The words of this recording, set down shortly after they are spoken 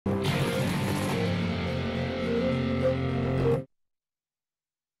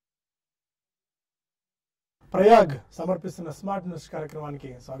ప్రయాగ్ సమర్పిస్తున్న smart news కార్యక్రమానికి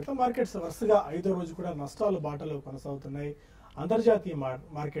స్వాగతం. మార్కెట్స్ వరుసగా 5వ రోజు కూడా నష్టాలు బాటలు కొనసాగుతున్నాయి. అంతర్జాతీయ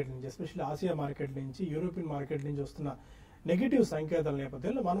మార్కెట్ నుంచి, ఎస్పెషల్లీ ఆసియా మార్కెట్ నుంచి, యూరోపియన్ మార్కెట్ నుంచి వస్తున్న నెగిటివ్ సంకేతాల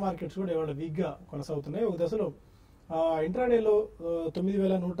నేపథ్యంలో మన మార్కెట్స్ కూడా ఇవాళ వీక్ గా కొనసాగుతున్నాయి. ఒక దశలో ఇంట్రాడేలో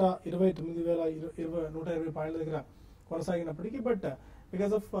 9,120 పాయింట్ల దగ్గర కొనసాగినప్పటికీ but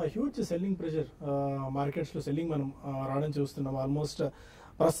because of huge selling pressure markets లో సెల్లింగ్ మనం రావడం చూస్తున్నాం. ఆల్మోస్ట్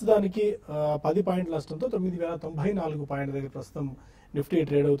ప్రస్తుతానికి 10 పాయింట్ల నష్టంతో 9,094 పాయింట్ల దగ్గర ప్రస్తుతం నిఫ్టీ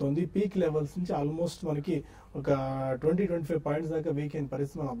ట్రేడ్ అవుతుంది. పీక్ లెవెల్స్ నుంచి ఆల్మోస్ట్ మనకి ఒక 20-25 పాయింట్స్ దాకా వీక్ అయిన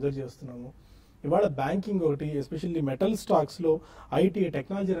పరిస్థితి మనం అబ్జర్వ్ చేస్తున్నాము. ఇవాళ బ్యాంకింగ్ ఒకటి, ఎస్పెషల్లీ మెటల్ స్టాక్స్ లో, ఐటీ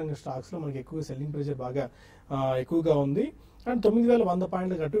టెక్నాలజీ రంగ స్టాక్స్ లో మనకి ఎక్కువ సెల్లింగ్ ప్రెషర్ బాగా ఎక్కువగా ఉంది. అండ్ 9,100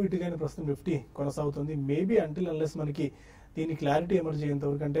 పాయింట్లకు అటు ఇటుగానే ప్రస్తుతం నిఫ్టీ కొనసాగుతుంది. మేబీ అంటిల్ అన్లెస్ మనకి దీని క్లారిటీ ఎమర్జ్ అయ్యేంత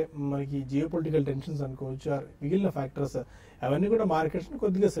వరకు, అంటే మనకి జియో పొలిటికల్ టెన్షన్స్ అనుకోవచ్చు, మిగిలిన ఫ్యాక్టర్స్ అవన్నీ కూడా మార్కెట్స్ ని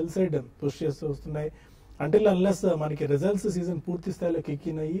కొద్దిగా సెల్ సైడ్ పుష్ చేస్తూ వస్తున్నాయి. అంటిల్ అన్లెస్ మనకి రిజల్ట్స్ సీజన్ పూర్తి స్థాయిలో కిక్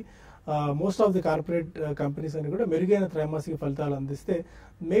ఇన్ అయ్యి most of the corporate companies అని కూడా మెరుగైన త్రైమాసిక ఫలితాలు అందిస్తే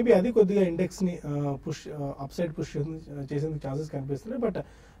మేబీ అది కొద్దిగా ఇండెక్స్ ని పుష్ అప్ సైడ్ పుష్ చేసేందుకు ఛాన్సెస్ కనిపిస్తున్నాయి. But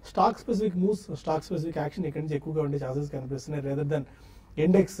stock specific moves, stock specific action ఇక్కడి నుంచి ఎక్కువగా ఉండే ఛాన్సెస్ కనిపిస్తున్నాయి rather than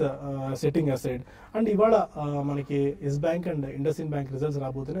index setting aside. And ఇవాళ మనకి yes bank and IndusInd bank results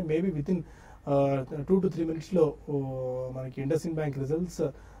రాబోతున్నాయి. Maybe with in 2 to 3 minutes లో మనకి ఇండస్ఇండ్ బ్యాంక్ రిజల్ట్స్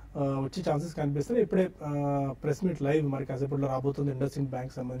వచ్చే ఛాన్సెస్ కనిపిస్తున్నాయి. ఇప్పుడే ప్రెస్ మీట్ లైవ్ మరి కాసేపట్లో రాబోతుంది ఇండస్ఇండ్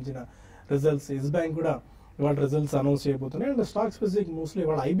బ్యాంక్ సంబంధించిన రిజల్ట్స్. ఎస్ బ్యాంక్ కూడా ఇవాళ results announce చేయబోతున్నాయి. And stock specific moves లో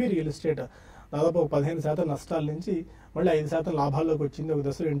ఇవాళ ఐబీ రియల్ ఎస్టేట్ దాదాపు 15% నష్టాల నుంచి మళ్ళీ 5% లాభాల్లోకి వచ్చింది. ఒక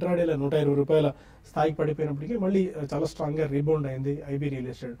దశలో ఇంట్రాడేలో 120 రూపాయల స్థాయికి పడిపోయినప్పటికీ మళ్ళీ చాలా స్ట్రాంగ్ గా రీబౌండ్ అయింది IB real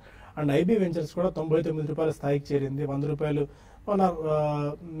estate. And IB ventures కూడా 99 రూపాయల స్థాయికి చేరింది. 100 రూపాయలు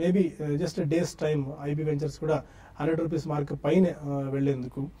maybe just days time IB ventures కూడా 100 రూపీస్ మార్క్ పైన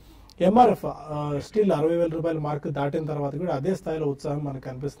వెళ్లేందుకు. ఎంఆర్ఎఫ్ స్టిల్ 60,000 రూపాయల మార్క్ దాటిన తర్వాత కూడా అదే స్థాయిలో ఉత్సాహం మనకు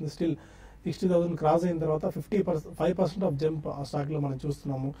కనిపిస్తుంది. స్టిల్ 60,000 క్రాస్ అయిన తర్వాత 5% ఆఫ్ జంప్ ఆ స్టాక్ లో మనం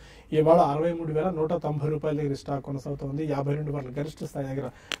చూస్తున్నాము. ఇవాళ 63,190 రూపాయల దగ్గర స్టాక్ కొనసాగుతుంది. 52 వాటి గరిష్ట స్థాయి దగ్గర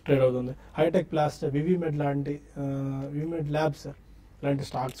ట్రేడ్ అవుతుంది. హైటెక్ ప్లాస్ట్, వివిమెడ్ లాంటి వివిమెడ్ ల్యాబ్స్ లాంటి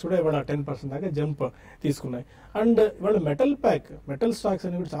స్టాక్స్ కూడా ఇవాళ 10% దాకా జంప్ తీసుకున్నాయి. అండ్ ఇవాళ మెటల్ స్టాక్స్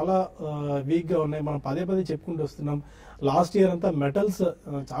అనేవి కూడా చాలా వీక్ గా ఉన్నాయి. మనం పదే చెప్పుకుంటూ వస్తున్నాం. లాస్ట్ ఇయర్ అంతా మెటల్స్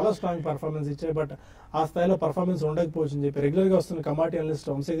చాలా స్ట్రాంగ్ పర్ఫార్మెన్స్ ఇచ్చాయి. బట్ ఆ స్థాయిలో పర్ఫార్మెన్స్ ఉండకపోవచ్చు అని చెప్పి రెగ్యులర్ గా వస్తున్న కమాడిటీ అనలిస్ట్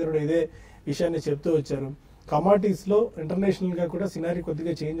వంశీగారు ఇదే విషయాన్ని చెప్తూ వచ్చారు. కమాడిటీస్ లో ఇంటర్నేషనల్ గా కూడా సినారీ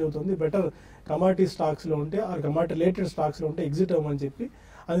కొద్దిగా చేంజ్ అవుతుంది. బెటర్ కమాడిటీ స్టాక్స్ లో ఉంటే, ఆ కమాడిటీ రిలేటెడ్ స్టాక్స్ లో ఉంటే ఎగ్జిట్ అవ్వమని చెప్పి,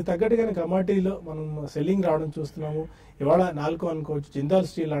 అది తగ్గట్టుగానే కమాడిటీలో మనం సెల్లింగ్ రావడం చూస్తున్నాము. ఇవాళ 4 అనుకోవచ్చు. జిందాల్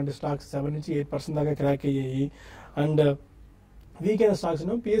స్టీల్ లాంటి స్టాక్స్ 7-8% దాకా క్రాక్ అయ్యాయి. అండ్ వీక్ అయిన stocks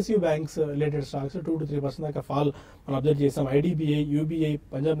PSU banks related stocks 2-3% దాకా ఫాల్ మనం అబ్జర్వ్ చేసాం. IDBI, UBI,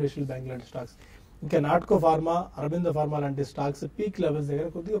 Punjab national bank లాంటి స్టాక్స్, ఇంకా నాట్కో ఫార్మా, అరబిందో ఫార్మా లాంటి స్టాక్స్ పీక్ లెవెల్స్ దగ్గర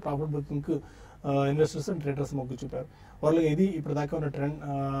కొద్దిగా profit booking investors and traders మొగ్గు చూపారు. వాళ్ళు ఇది ఇప్పుడు దాకా ఉన్న trend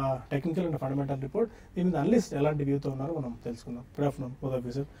technical and fundamental report. దీని మీద అనలిస్ట్ ఎలాంటి వ్యూతో ఉన్నారో మనం తెలుసుకుందాం. Good afternoon both of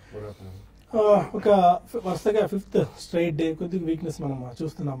you sir. ఒక వరుసగా 5th స్ట్రైట్ డే కొద్దిగా వీక్నెస్ మనం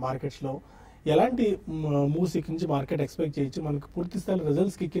చూస్తున్నాం మార్కెట్స్ లో. ఎలాంటి మూవ్స్ ఇక్కడి నుంచి మార్కెట్ ఎక్స్పెక్ట్ చేయొచ్చు? మనకు పూర్తి స్థాయిలో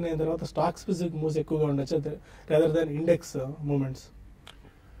రిజల్ట్స్ కిక్ అయిన తర్వాత స్టాక్ స్పెసిఫిక్ మూవ్స్ ఎక్కువగా ఉండొచ్చు రేదర్ దాన్ ఇండెక్స్ మూవ్మెంట్స్?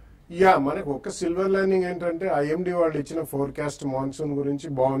 మనకు ఒక సిల్వర్ లైనింగ్ ఏంటంటే ఐఎండి వాళ్ళు ఇచ్చిన ఫోర్కాస్ట్ మాన్సూన్ గురించి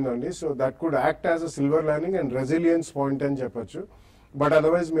బాగుందండి. So that could act as a silver lining and resilience point అని చెప్పొచ్చు. బట్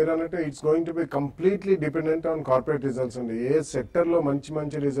అదర్వైజ్ మీరు అన్నట్టు it's going to be completely dependent on corporate results అండి. ఏ సెక్టర్ లో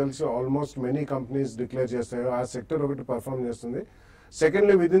మంచి results almost many companies declare చేస్తాయో ఆ సెక్టర్ ఒకటి పర్ఫార్మ్ చేస్తుంది.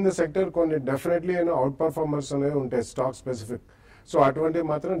 Secondly with in the sector కొన్ని డెఫినెట్లీ అవుట్ పర్ఫార్మర్స్ అనేవి ఉంటాయి స్టాక్ స్పెసిఫిక్. సో అటువంటివి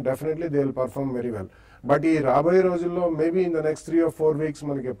మాత్రం definitely they will perform very well. But ఈ రాబోయే రోజుల్లో maybe in the next 3 or 4 weeks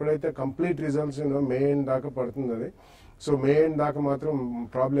మనకి ఎప్పుడైతే కంప్లీట్ రిజల్ట్స్ మే ఎండ్ దాకా పడుతుంది అది. సో మే ఎండ్ దాకా మాత్రం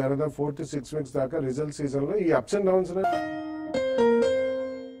ప్రాబ్లీ అనదర్ 4 to 6 weeks దాకా రిజల్ట్ సీజన్ లో ఈ ups and downs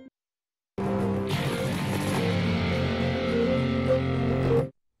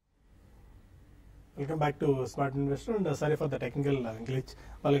welcome back to smart investor and sorry for the technical glitch.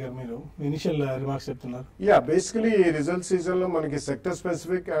 వాళ్ళ గారు మీరు ఇనిషియల్ రిమార్క్స్ చెప్తున్నారు. బేసికలీ ఈ రిజల్ట్ సీజన్ లో మనకి sector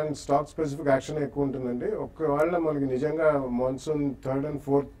specific and stock specific action ఎక్కువ ఉంటుందండి. ఒకవేళ మనకి నిజంగా monsoon 3rd and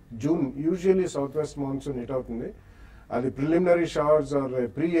 4th June usually south west monsoon hit అవుతుంది. అది preliminary showers or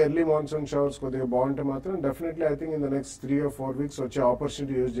early monsoon showers కొద్దిగా బాగుంటే మాత్రం definitely I think in the next 3 or 4 weeks వచ్చే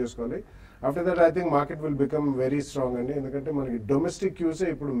ఆపర్చునిటీ యూజ్ చేసుకోవాలి. After that I think market will become very strong అండి. ఎందుకంటే మనకి డొమెస్టిక్ క్యూసే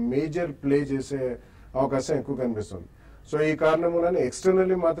ఇప్పుడు మేజర్ ప్లే చేసే అవకాశం ఎక్కువ కనిపిస్తుంది. సో ఈ కారణం వల్ల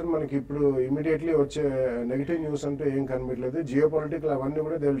ఎక్స్టర్నల్లీ మాత్రం మనకి ఇప్పుడు ఇమీడియట్లీ వచ్చే నెగిటివ్ న్యూస్ అంటే ఏం కనిపించలేదు. జియో పొలిటికల్ అవన్నీ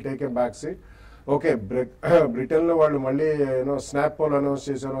కూడా they will take a back seat. Okay, Britain లో వాళ్ళు మళ్ళీ స్నాప్ పోల్ అనౌన్స్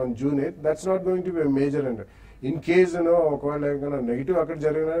చేశారు on June 8. That's not going to be major and in case ఒకవేళ నెగిటివ్ అక్కడ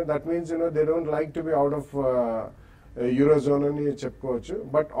జరిగినా that means they don't like to be out of eurozone అని చెప్పుకోవచ్చు.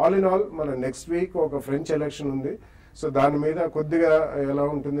 But all in all మన నెక్స్ట్ వీక్ ఒక French election ఉంది. So దాని మీద కొద్దిగా ఎలా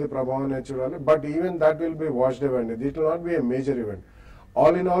ఉంటుంది ప్రభావం అనేది చూడాలి. But even that will be watched event. దిట్ will not be a major event.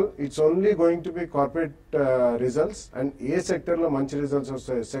 All in all it's only going to be corporate results. And A sector లో మంచి రిజల్ట్స్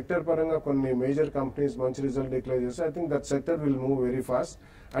వస్తాయి, సెక్టర్ పరంగా కొన్ని మేజర్ కంపెనీస్ మంచి రిజల్ట్ డిక్లేర్ చేస్తే I think that sector will move very fast.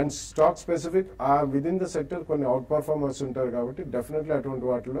 And stock specific with in the sector కొన్ని out performers ఉంటారు కాబట్టి డెఫినెట్లీ అటువంటి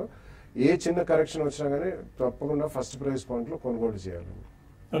వాటిలో ఏ చిన్న కరెక్షన్ వచ్చినా కానీ తప్పకుండా ఫస్ట్ ప్రైస్ పాయింట్ లో కొనుగోలు చేయాలి.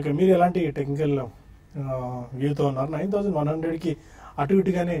 ఓకే, మీరు ఎలాంటి టెక్నికల్ వ్యూతో ఉన్నారు? 9100 కి అటు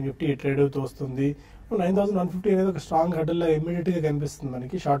ఇటుగానే నిఫ్టీ ట్రేడ్ అవుతూ వస్తుంది. 9150 అనేది ఒక స్ట్రాంగ్ హడ్డల్లో ఇమీడియట్ గా కనిపిస్తుంది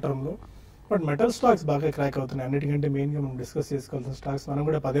మనకి షార్ట్ టర్మ్ లో. బట్ మెటల్ స్టాక్స్ బాగా క్రాక్ అవుతున్నాయి. అన్నిటికంటే మెయిన్ గా మనం డిస్కస్ చేసుకోవాల్సిన స్టాక్స్ మనం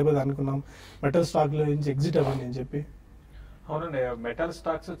కూడా పదే అనుకున్నాం మెటల్ స్టాక్ లో నుంచి ఎగ్జిట్ అవ్వండి అని చెప్పి. అవునండి, మెటల్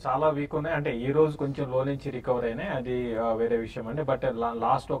స్టాక్స్ చాలా వీక్ ఉన్నాయి. అంటే ఈ రోజు కొంచెం లో నుంచి రికవర్ అయినాయి, అది వేరే విషయం అండి. బట్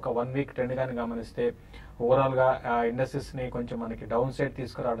లాస్ట్ ఒక 1 వీక్ ట్రెండ్ గాని గమనిస్తే ఓవరాల్ గా ఇండస్ట్రీస్ ని కొంచెం మనకి డౌన్ సైడ్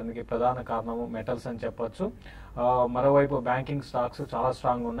తీసుకురావడానికి ప్రధాన కారణము మెటల్స్ అని చెప్పొచ్చు. మరోవైపు బ్యాంకింగ్ స్టాక్స్ చాలా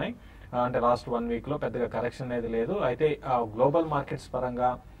స్ట్రాంగ్ ఉన్నాయి. అంటే లాస్ట్ 1 వీక్ లో పెద్దగా కరెక్షన్ అనేది లేదు. అయితే గ్లోబల్ మార్కెట్స్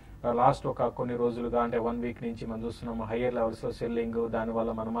పరంగా లాస్ట్ ఒక కొన్ని రోజులుగా అంటే 1 వీక్ నుంచి మనం చూస్తున్నాము హయ్యర్ లెవెల్స్ లో సెల్లింగ్,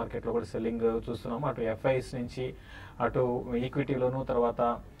 దానివల్ల మన మార్కెట్ లో కూడా సెల్లింగ్ చూస్తున్నాము. అటు ఎఫ్ఐస్ నుంచి అటు ఈక్విటీలోను, తర్వాత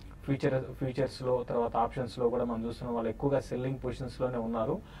ఫ్యూచర్స్ లో, తర్వాత ఆప్షన్స్ లో కూడా మనం చూస్తున్నాం వాళ్ళు ఎక్కువగా సెల్లింగ్ పొజిషన్స్ లోనే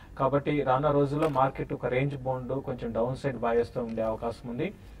ఉన్నారు. కాబట్టి రానున్న రోజుల్లో మార్కెట్ ఒక రేంజ్ బౌండ్ కొంచెం డౌన్ సైడ్ బాయస్ తో ఉండే అవకాశం ఉంది.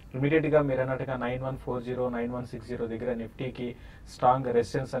 ఇమీడియట్ గా మీరు అన్నట్టుగా 9140, 9160 దగ్గర నిఫ్టీకి స్ట్రాంగ్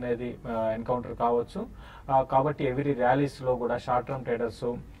రెసిస్టెన్స్ అనేది ఎన్కౌంటర్ కావచ్చు. కాబట్టి ఎవ్రీ ర్యాలీస్ లో కూడా షార్ట్ టర్మ్ ట్రేడర్స్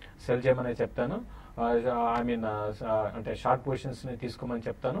సెల్ చేయమని చెప్తాను. ఐ మీన్ అంటే షార్ట్ పొజిషన్స్ ని తీసుకోమని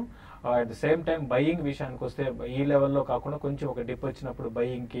చెప్తాను. At the same time buying విషయానికి వస్తే ఈ లెవెల్లో కాకుండా కొంచెం ఒక డిప్ వచ్చినప్పుడు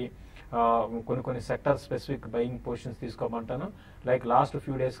బయింగ్ కి కొన్ని sector specific buying positions తీసుకోమంటాను. Like last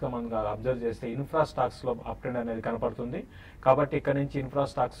few days గా మనం అబ్జర్వ్ చేస్తే ఇన్ఫ్రా స్టాక్స్ లో అప్ ట్రెండ్ అనేది కనపడుతుంది. కాబట్టి ఇక్కడ నుంచి ఇన్ఫ్రా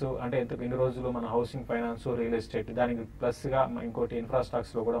స్టాక్స్ అంటే ఇన్ని రోజులు మన హౌసింగ్ ఫైనాన్స్, రియల్ ఎస్టేట్, దానికి ప్లస్ గా ఇంకోటి ఇన్ఫ్రా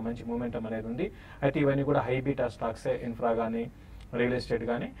స్టాక్స్ లో కూడా మంచి మూమెంటం అనేది ఉంది. అయితే ఇవన్నీ కూడా హై బీటా స్టాక్సే, ఇన్ఫ్రా గానీ రియల్ ఎస్టేట్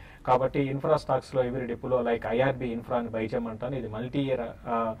గానీ. కాబట్టి ఇన్ఫ్రా స్టాక్స్ లో ఎవరి డిప్లో లైక్ ఐఆర్బి ఇన్ఫ్రా అని బై చేయమంటాను. ఇది మల్టీ ఇయర్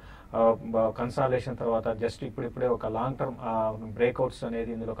కన్సాలేషన్ తర్వాత జస్ట్ ఇప్పుడిప్పుడే ఒక లాంగ్ టర్మ్ బ్రేక్అవుట్స్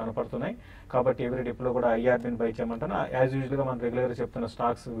అనేది ఇందులో కనపడుతున్నాయి. కాబట్టి ఎవరి డిప్లో కూడా ఐఆర్బిని బై చేయమంటాను. యాజ్ యూజువల్ గా మనం రెగ్యులర్ చెప్తున్న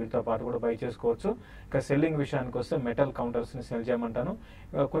స్టాక్స్ వీటితో పాటు కూడా బై చేసుకోవచ్చు. ఇక సెల్లింగ్ విషయానికి వస్తే మెటల్ కౌంటర్స్ ని సెల్ చేయమంటాను.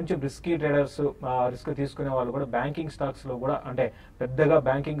 కొంచెం రిస్కీ ట్రేడర్స్, రిస్క్ తీసుకునే వాళ్ళు కూడా బ్యాంకింగ్ స్టాక్స్ లో కూడా అంటే పెద్దగా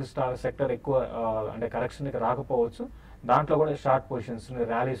బ్యాంకింగ్ సెక్టర్ ఎక్కువ అంటే కరెక్షన్ రాకపోవచ్చు, దాంట్లో కూడా షార్ట్ పొజిషన్స్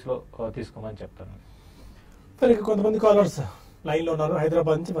ర్యాలీస్ లో తీసుకోమని చెప్తాను. సరే, కొంతమంది కాలర్స్ లైన్ లో ఉన్నారు.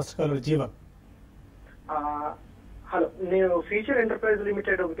 హైదరాబాద్ నుంచి ఫస్ట్ కాలర్ జీవన్. హలో, నేను ఫ్యూచర్ ఎంటర్ప్రైజ్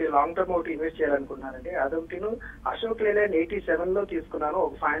లిమిటెడ్ ఒకటి లాంగ్ టర్మ్ ఒకటి ఇన్వెస్ట్ చేయాలనుకున్నానండి. అదొకటి అశోక్ లేలాండ్ 87 లో తీసుకున్నాను,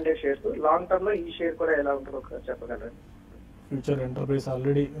 ఒక 500 షేర్స్. లాంగ్ టర్మ్ లో ఈ షేర్ కూడా ఎలా ఉంటుందో ఒకసారి చెప్పగలరా? ఫ్యూచర్ ఎంటర్ప్రైజ్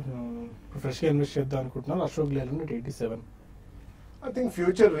ఆల్రెడీ ఫ్రెష్ గా ఇన్వెస్ట్ చేద్దాం అనుకుంటున్నాను. Ashok Leyland 87. I think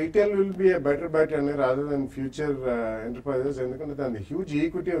future retail will be a better bet rather than future enterprises. ఎందుకంటే దాని హ్యూజ్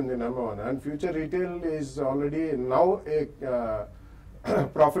ఈక్విటీ ఉంది number 1, and future retail is already now A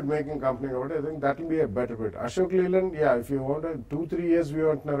profit making company కాబట్టి I think that will be a better bet. Ashok Leyland if you want 2-3 years view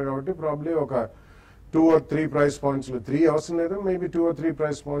అంటున్నారు కాబట్టి probably ఒక 2 or 3 price points లో, 3 అవసరం లేదు, మేబీ 2 or 3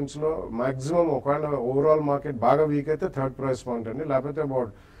 price points లో maximum ఒకవేళ overall market బాగా వీక్ అయితే 3rd price point అండి, లేకపోతే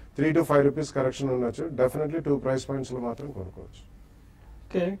అబౌట్ 3 to 5 rupees కరెక్షన్ ఉండొచ్చు. డెఫినెట్లీ 2 price points లో మాత్రం కొనుక్కోవచ్చు.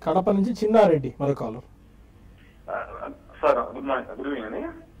 ఓకే, కడప నుంచి చిన్నారెడ్డి మరో caller. Sir good morning sir. Good evening అండి.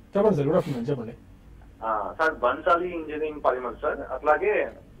 చెప్పండి సార్. గుడ్ ఆఫ్టర్నూన్, చెప్పండి sir. Bansali engineering polymer sir, అట్లాగే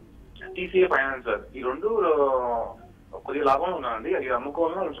టీసీఏ ఫైనాన్స్ సార్, ఈ రెండు కొద్దిగా లాభంలో ఉన్నాయండి. అది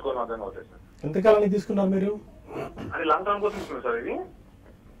అమ్ముకోవాలని ఉంచుకోవాలని అర్థం అవుతాయి సార్. ఎంతకాలానికి తీసుకున్నారు మీరు? అది లాంగ్ టర్మ్ కోసం తీసుకున్నారు సార్ ఇది.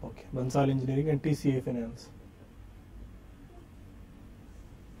 Okay, Bansali engineering and TCA finance.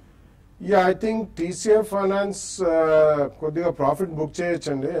 I think TCA finance కొద్దిగా ప్రాఫిట్ బుక్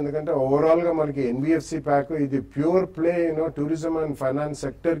చేయొచ్చండి, ఎందుకంటే ఓవరాల్ గా మనకి ఎన్బిఎఫ్సి ప్యాక్ ఇది pure play tourism and finance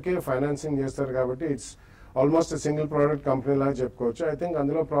sector కి ఫైనాన్సింగ్ చేస్తారు కాబట్టి it's almost single product company లాగా చెప్పుకోవచ్చు. ఐ థింక్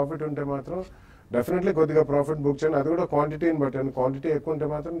అందులో ప్రాఫిట్ ఉంటే మాత్రం డెఫినెట్లీ కొద్దిగా ప్రాఫిట్ బుక్ చేయండి. అది కూడా క్వాంటిటీని బట్టి, క్వాంటిటీ ఎక్కువ ఉంటే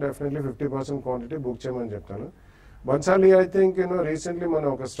మాత్రం డెఫినెట్లీ 50% క్వాంటిటీ బుక్ చేయమని చెప్తాను. బన్సాలి ఐ థింక్ రీసెంట్లీ మనం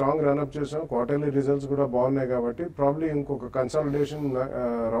ఒక స్ట్రాంగ్ రన్అప్ చేసాం, క్వార్టర్లీ రిజల్ట్స్ కూడా బాగున్నాయి కాబట్టి ప్రాబ్లీ ఇంకొక కన్సాలిడేషన్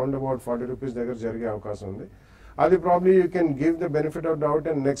రౌండ్ అబౌట్ 40 rupees దగ్గర జరిగే అవకాశం ఉంది. అది probably you can give the benefit of doubt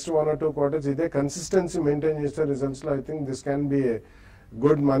and next 1 or 2 quarters ఇదే కన్సిస్టెన్సీ మెయింటైన్ చేస్తే రిజల్ట్స్ లో I think this can be a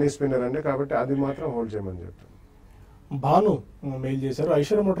good money spinner అండి, కాబట్టి అది మాత్రం హోల్డ్ చేయమని చెప్తాను. భాను మెయిల్ చేశారు.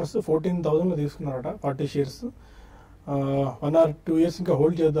 Aishwarya Motors 14,000 తీసుకున్నారట 40 shares. 1 or 2 years ఇంకా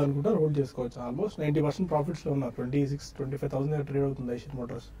హోల్డ్ చేద్దాం అనుకుంటారు, హోల్డ్ చేసుకోవచ్చు. ఆల్మోస్ట్ 90% ప్రాఫిట్స్ లో ఉన్నారు. 26-25,000 ట్రేడ్ అవుతుంది ఐషర్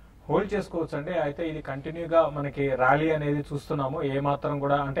మోటార్స్. హోల్డ్ చేసుకోవచ్చు అండి. అయితే ఇది కంటిన్యూగా మనకి ర్యాలీ అనేది చూస్తున్నాము. ఏ మాత్రం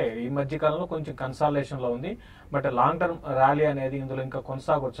కూడా అంటే ఈ మధ్య కాలంలో కొంచెం కన్సాలేషన్ లో ఉంది, బట్ లాంగ్ టర్మ్ ర్యాలీ అనేది ఇందులో ఇంకా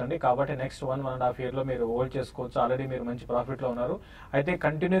కొనసాగొచ్చు అండి. కాబట్టి నెక్స్ట్ 1.5 year లో మీరు హోల్డ్ చేసుకోవచ్చు. ఆల్రెడీ మీరు మంచి ప్రాఫిట్ లో ఉన్నారు. అయితే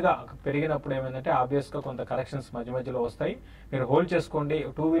కంటిన్యూగా పెరిగినప్పుడు ఏమైందంటే ఆబ్వియస్ గా కొంత కరెక్షన్స్ మధ్య మధ్యలో వస్తాయి. మీరు హోల్డ్ చేసుకోండి.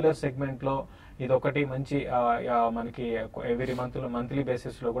 2-wheeler సెగ్మెంట్ లో ఇది ఒకటి మంచి మనకి ఎవ్రీ మంత్లీ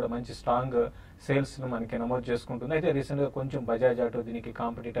బేసిస్ లో కూడా మంచి స్ట్రాంగ్ సేల్స్ ను మనకి నమోదు చేసుకుంటుంది. అయితే రీసెంట్ గా కొంచెం బజాజ్ ఆటో దీనికి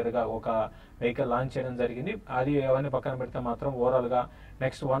కాంపిటీటర్ గా ఒక వెహికల్ లాంచ్ చేయడం జరిగింది. అది అవన్నీ పక్కన పెడితే మాత్రం ఓవరాల్ గా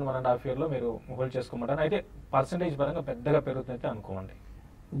నెక్స్ట్ 1.5 year లో మీరు హోల్డ్ చేసుకోమంటారు. అయితే పర్సంటేజ్ పరంగా పెద్దగా పెరుగుతుందైతే అనుకోండి.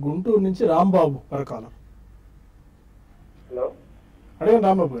 గుంటూరు నుంచి రాంబాబు పరకాల. హలో, అడగండి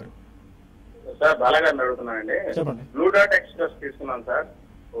రాంబాబు గారు. సార్ బాలగారిని అడుగుతున్నానండి. చెప్పండి. బ్లూ డాట్ ఎక్స్ప్రెస్ తీసుకున్నాను సార్,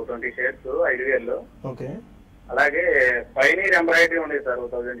 20 shares 5,000. ఓకే. అలాగే పైనీర్ ఎంబ్రాయిడరీ ఉండేది sir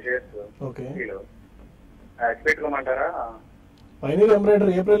 1000 shares. Okay. పెట్టుకోమంటారా? Pioneer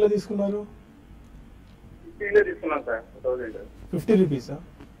embroidery ఏ ప్రైస్ లో తీసుకున్నారు? తీసుకున్నాను సార్ 1000. 50 రూపీసా?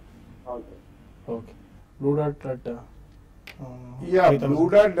 అవును sir. Okay. Blue dot yeah, blue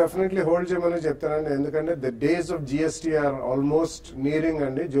dot definitely hold చేయమని చెప్తానండి. ఎందుకంటే the days of GST are almost nearing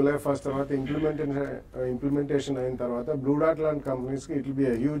అండి. July 1st తర్వాత ఇంప్లిమెంటేషన్ అయిన తర్వాత బ్లూ డాట్ లాంటి కంపెనీస్ కి it will be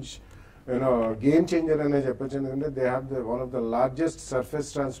a huge game changer అనే చెప్పొచ్చు. ఎందుకంటే they have one of the largest surface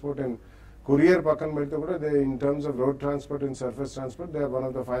transport and courier పక్కన పెడితే కూడా they in terms of road transport and surface transport they are one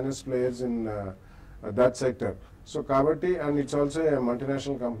of the finest players in that sector. So కాబట్టి and it's also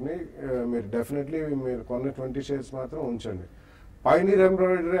multinational company. మీరు definitely మీరు కొన్న 20 shares మాత్రం ఉంచండి. Pioneer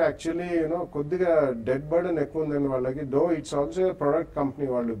embroidery actually కొద్దిగా డెడ్ బర్డెన్ ఎక్కువ ఉందండి వాళ్ళకి. Though it's also product company.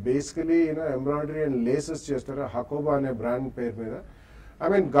 వాళ్ళు బేసికలీ ఎంబ్రాయిడరీ అండ్ లేసెస్ చేస్తారు హకోబా అనే బ్రాండ్ పేరు మీద. ఐ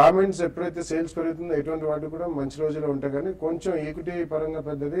మీన్ గార్మెంట్స్ ఎప్పుడైతే సేల్స్ పెరుగుతుందో ఎటువంటి వాటికి కూడా మంచి రోజులు ఉంటాయి. కానీ కొంచెం ఈక్విటీ పరంగా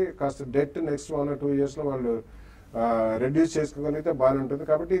పెద్దది, కాస్త డెట్ నెక్స్ట్ 1 or 2 years లో వాళ్ళు రెడ్యూస్ చేసుకోగలిగితే బాగానే ఉంటుంది.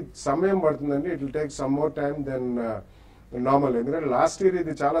 కాబట్టి సమయం పడుతుందండి. It will take some more time then normal. ఎందుకంటే లాస్ట్ ఇయర్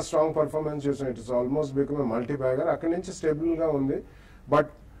ఇది చాలా స్ట్రాంగ్ పర్ఫార్మెన్స్ చూసాం. It's almost become a multi bagger. అక్కడి నుంచి స్టేబుల్ గా ఉంది.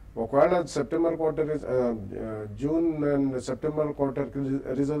 బట్ ఒకవేళ September quarter June and September quarter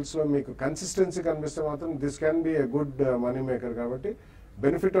results లో మీకు కన్సిస్టెన్సీ కనిపిస్తే మాత్రం this can be a good money maker. కాబట్టి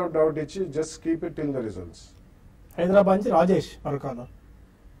బెనిఫిట్ ఆఫ్ డౌట్ ఇచ్చి just keep it till the results. Hyderabad నుంచి రాజేష్ పరకాల.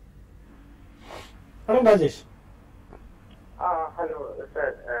 అడగండి రాజేష్. హలో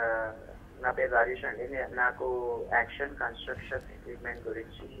సార్, నా పేరు రాజేష్ అండి. నాకు యాక్షన్ కన్స్ట్రక్షన్ ఎక్విప్మెంట్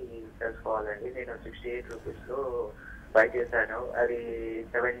గురించి తెలుసుకోవాలండి. నేను 68 rupees లో బై చేశాను. అది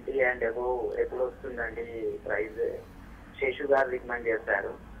 70 and above ఎప్పుడు వస్తుందండి ప్రైస్? శేషు గారు రికమెండ్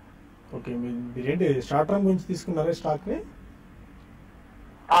చేశారు. ఓకే. మీరేంటి షార్ట్ టర్మ్ గురించి తీసుకున్నారా స్టాక్ ని?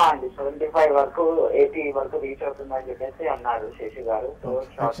 అండి 75 వరకు 80 వరకు రీచ్ అవుతుందని చెప్పేసి అన్నారు శేషు గారు.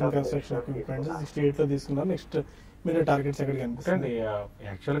 యాక్షన్ కన్స్ట్రక్షన్ ఎక్విప్మెంట్ 68 లో తీసుకున్నారు. నెక్స్ట్ మీరు టార్గెట్స్ ఎక్కడికి అనిపిస్తుంది?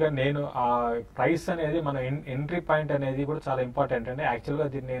 యాక్చువల్ గా నేను ఆ ప్రైస్ అనేది మన ఎంట్రీ పాయింట్ అనేది కూడా చాలా ఇంపార్టెంట్ అండి. యాక్చువల్ గా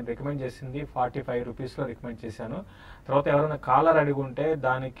దీన్ని నేను రికమెండ్ చేసింది 45 rupees లో రికమెండ్ చేశాను. తర్వాత ఎవరైనా కాలర్ అడుగుంటే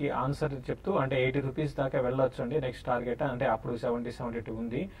దానికి ఆన్సర్ చెప్తూ అంటే 80 rupees దాకా వెళ్ళొచ్చు అండి. నెక్స్ట్ టార్గెట్ అంటే అప్పుడు 70-72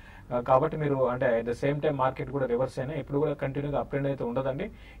 ఉంది. కాబట్టి మీరు అంటే at the same time market కూడా రివర్స్ అయినా ఇప్పుడు కూడా కంటిన్యూగా అప్ అండ్ అయితే ఉండదండి.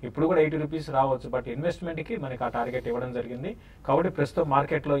 ఇప్పుడు కూడా 80 rupees రావచ్చు. బట్ ఇన్వెస్ట్మెంట్ కి మనకి ఆ టార్గెట్ ఇవ్వడం జరిగింది. కాబట్టి ప్రస్తుతం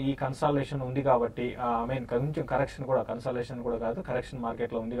మార్కెట్ లో ఈ కన్సాలేషన్ ఉంది కాబట్టి ఐ మీన్ కొంచెం కరెక్షన్ కూడా, కన్సాలేషన్ కూడా కాదు, కరెక్షన్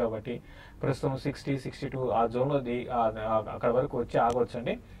మార్కెట్ లో ఉంది కాబట్టి ప్రస్తుతం 60-62 ఆ జోన్ లో అక్కడ వరకు వచ్చి ఆగవచ్చు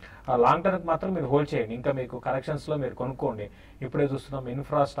అండి. లాంగ్ టర్మ్ మాత్రం మీరు హోల్డ్ చేయండి. ఇంకా మీకు కరెక్షన్స్ లో మీరు కొనుక్కోండి. ఇప్పుడే చూస్తున్నాం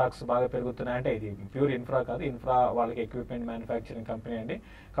ఇన్ఫ్రా స్టాక్స్ బాగా పెరుగుతున్నాయి. అంటే ఇది ప్యూర్ ఇన్ఫ్రా కాదు, ఇన్ఫ్రా వాళ్ళకి ఎక్విప్మెంట్ మ్యానుఫ్యాక్చరింగ్ కంపెనీ అండి.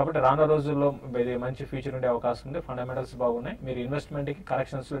 కాబట్టి రానున్న రోజుల్లో ఇది మంచి ఫ్యూచర్ ఉండే అవకాశం ఉంది. ఫండమెంటల్స్ బాగున్నాయి. మీరు ఇన్వెస్ట్మెంట్ కి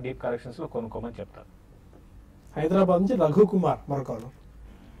కరెక్షన్స్ లో, డీప్ కరెక్షన్స్ లో కొనుక్కోమని చెప్తారు. హైదరాబాద్ నుంచి రఘు కుమార్ మరొకరు.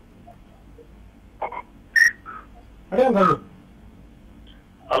 అడగండి రఘు.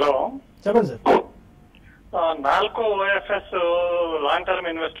 హలో, చెప్పండి sir. 4 OFS long term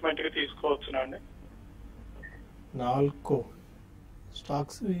investment కి తీసుకోవచ్చునండి? 4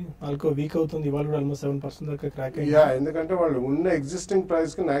 స్టాక్స్ 4 వీక్ అవుతుంది. ఇవాళ కూడా ఆల్మోస్ట్ 7% దాకా క్రాక్ అయ్యింది. యా, ఎందుకంటే వాళ్ళు ఉన్న ఎగ్జిస్టింగ్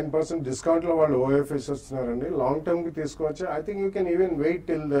ప్రైస్ కి 9% డిస్కౌంట్ లో వాళ్ళు ఓఎఫ్ఎస్ వస్తున్నారండి. లాంగ్ టర్మ్ కి తీసుకోవచ్చు. I think you can even wait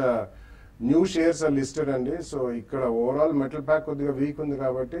till the new shares are listed అండి. సో ఇక్కడ ఓవరాల్ మెటల్ ప్యాక్ కొద్దిగా వీక్ ఉంది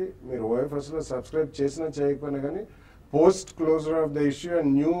కాబట్టి మీరు ఓఎఫ్ఎస్ లో సబ్స్క్రైబ్ చేసినా చేయకపోయినా కానీ post closure of the issue and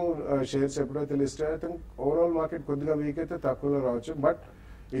new shares ఎప్పుడైతే list I think overall market కొద్దిగా వీక్ అయితే తక్కువలో రావచ్చు. But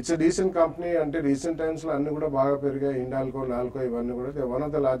it's a decent company. అంటే రీసెంట్ టైమ్స్ లో అన్ని కూడా బాగా పెరిగాయి. హిండాల్కో, నాల్కో ఇవన్నీ కూడా one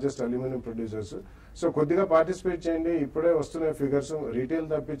of the largest aluminium producers. So కొద్దిగా పార్టిసిపేట్ చేయండి. ఇప్పుడే వస్తున్న ఫిగర్స్ రీటైల్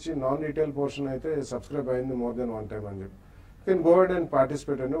తప్పించి నాన్ రీటైల్ పోర్షన్ అయితే సబ్స్క్రైబ్ అయింది మోర్ దెన్ 1 time అని చెప్పి can go ahead and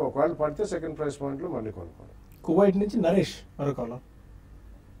participate అండి. ఒకవేళ పడితే సెకండ్ ప్రైస్ పాయింట్ లో మళ్ళీ కొనుక్కోండి. కువైట్ నుంచి నరేష్ మరో కాలర్.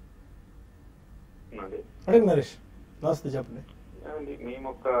 అది అడిగి నరేష్, నమస్తే, చెప్పండి. అండి, మేము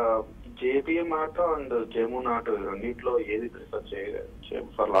ఒక జేబిఎం ఆటో అండ్ జెమున్ ఆటో రెండింటిలో ఏది ప్రిఫర్ చేయగలం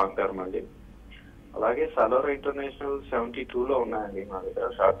ఫర్ లాంగ్ టర్మ్ అండి? అలాగే సలోర్ ఇంటర్నేషనల్ 72 లో ఉన్నాయండి మా దగ్గర,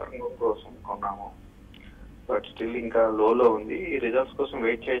 షార్ట్ టర్మ్ కోసం కొన్నాము, బట్ స్టిల్ ఇంకా లో ఉంది. రిజల్ట్స్ కోసం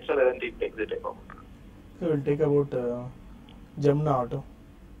వెయిట్ చేయొచ్చా లేదంటే ఇప్పుడు ఎగ్జిట్ అయిపోకుండా? Will take about Jamuna auto,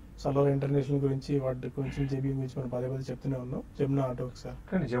 సలోర్ international గురించి, వాటి గురించి, జేబీఎం గురించి మనం పదే చెప్తూనే ఉన్నాం. జమునా ఆటో ఒకసారి.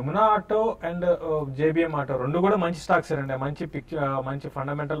 కానీ Jamuna auto and JBM auto రెండు కూడా మంచి స్టాక్స్ అండి. మంచి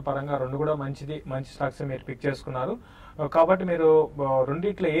ఫండమెంటల్ పరంగా రెండు కూడా మంచి స్టాక్స్ మీరు పిక్ చేసుకున్నారు. కాబట్టి మీరు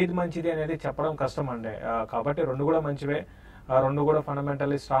రెండిట్లో ఏది మంచిది అనేది చెప్పడం కష్టం అండి. కాబట్టి రెండు కూడా మంచివే, రెండు కూడా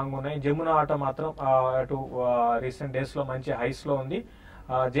ఫండమెంటల్లీ స్ట్రాంగ్ ఉన్నాయి. జమునా ఆటో మాత్రం అటు రీసెంట్ డేస్ లో మంచి హైస్ లో ఉంది.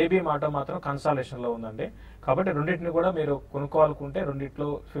 జేబీఎం ఆటో మాత్రం కన్సాలేషన్ లో ఉందండి. కాబట్టి రెండింటిని కూడా మీరు కొనుక్కోవాలనుకుంటే రెండిట్లో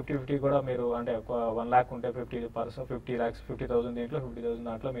 50-50 కూడా మీరు, అంటే 1 lakh ఉంటే 50 lakhs 50,000 దీంట్లో 50,000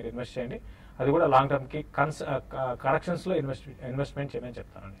 దాంట్లో మీరు ఇన్వెస్ట్ చేయండి. అది కూడా లాంగ్ టర్మ్ కి కరెక్షన్స్ లో ఇన్వెస్ట్మెంట్ చేయమని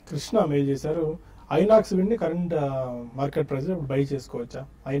చెప్తానండి. కృష్ణ మెయిల్ చేశారు, INOX wind current market price by చేసుకోవచ్చా?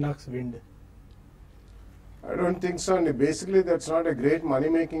 INOX wind I don't think so అండి. Basically that's not a great money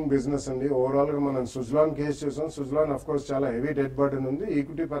making business అండి. ఓవరాల్ గా మనం సుజలాన్ కేసు చూసాం. సుజలాన్ అఫ్ కోర్స్ చాలా హెవీ డెట్ బర్డెన్ ఉంది,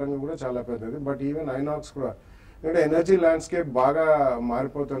 ఈక్విటీ పరంగా కూడా చాలా పెద్దది. బట్ ఈవెన్ ఐనాక్స్ కూడా ఎందుకంటే ఎనర్జీ ల్యాండ్స్కేప్ బాగా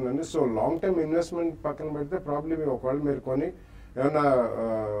మారిపోతుందండి. సో లాంగ్ టర్మ్ ఇన్వెస్ట్మెంట్ పక్కన పెడితే ప్రాబ్లీ ఒకవేళ మీరు కొని ఏమన్నా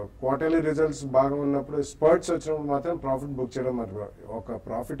క్వార్టర్లీ రిజల్ట్స్ బాగా ఉన్నప్పుడు స్పర్ట్స్ వచ్చినప్పుడు మాత్రం ప్రాఫిట్ బుక్ చేయడం, మరి ఒక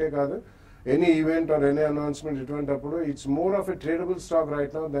ప్రాఫిటే కాదు, any event or any announcement ఇటువంటిప్పుడు it's more of a tradable stock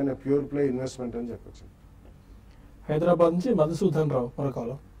right now then a pure play investment అని చెప్పొచ్చు. హైదరాబాద్ నుంచి మధుసూదన్ రావు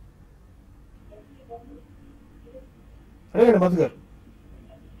మరొకలో. అడగండి మధు గారు.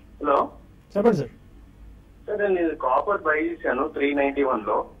 హలో, చెప్పండి సార్. సార్ నేను కాపర్ బై చేశాను 391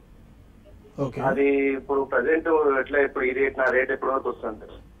 లో. ఓకే, అది ఇప్పుడు ప్రెసెంట్ ఎట్లా, ఇప్పుడు ఈ రేట్, నా రేట్ ఎప్పుడు వరకు వస్తుంది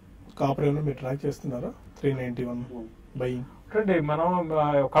సార్? కాపర్ ఏమైనా మీరు ట్రాక్ చేస్తున్నారా? 391 బయింగ్. చూడండి, మనం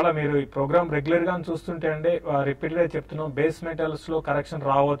ఒకవేళ మీరు ఈ ప్రోగ్రామ్ రెగ్యులర్ గా చూస్తుంటే అండి, రిపీట్ గా చెప్తున్నాం, బేస్ మెటల్స్ లో కరెక్షన్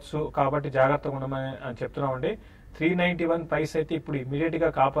రావచ్చు, కాబట్టి జాగ్రత్తగా ఉండమని చెప్తున్నాం అండి. 391 ప్రైస్ అయితే ఇప్పుడు ఇమీడియట్ గా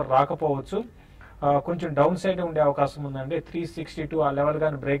కాపర్ రాకపోవచ్చు, కొంచెం డౌన్ సైడ్ ఉండే అవకాశం ఉందండి. 362 ఆ లెవెల్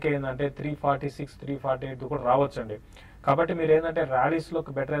గాని బ్రేక్ అయ్యిందంటే 346, 348 కూడా రావచ్చు అండి. కాబట్టి మీరు ఏంటంటే ర్యాలీస్ లో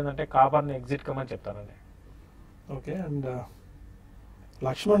బెటర్ ఏంటంటే కాపర్ ని ఎగ్జిట్ కమని చెప్తానండి. ఓకే, అండ్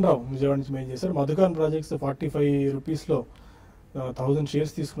లక్ష్మణ్ రావు విజయవాడ నుంచి మెయిల్ చేశారు, మధుకాన్ ప్రాజెక్ట్స్ 45 రూపీస్లో 1000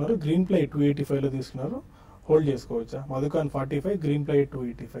 షేర్స్ తీసుకున్నారు, గ్రీన్ ప్లై 285 లో తీసుకున్నారు, హోల్డ్ చేసుకోవచ్చా? Madhucon 45, green ply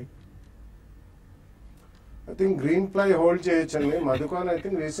 285. I think green ply hold చేయొచ్చండి. Madhucon I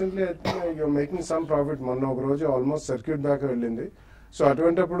think recently I think your making some profit. మొన్న ఒక రోజు ఆల్మోస్ట్ సర్క్యూట్ దాకా వెళ్ళింది. సో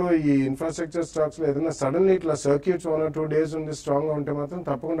అటువంటిప్పుడు ఈ ఇన్ఫ్రాస్ట్రక్చర్ స్టాక్స్ లో ఏదైనా సడన్లీ ఇట్లా సర్క్యూట్స్ 1 or 2 days ఉంది స్ట్రాంగ్ గా ఉంటే మాత్రం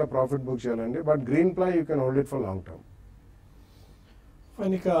తప్పకుండా ప్రాఫిట్ బుక్ చేయాలండి. But green ply you can hold it for long term.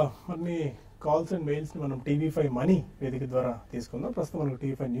 Fine, ఇక అన్ని కాల్స్ అండ్ మెయిల్స్ ని మనం టీవీ5 మనీ వేదిక ద్వారా తీసుకుందాం. ప్రస్తుతం మనకు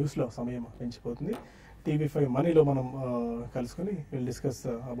టీవీ5 న్యూస్ లో సమయం పెంచిపోతుంది. టీవీ5 మనీలో మనం కలుసుకుని will discuss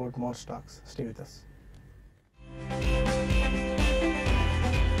about more stocks. Stay with us.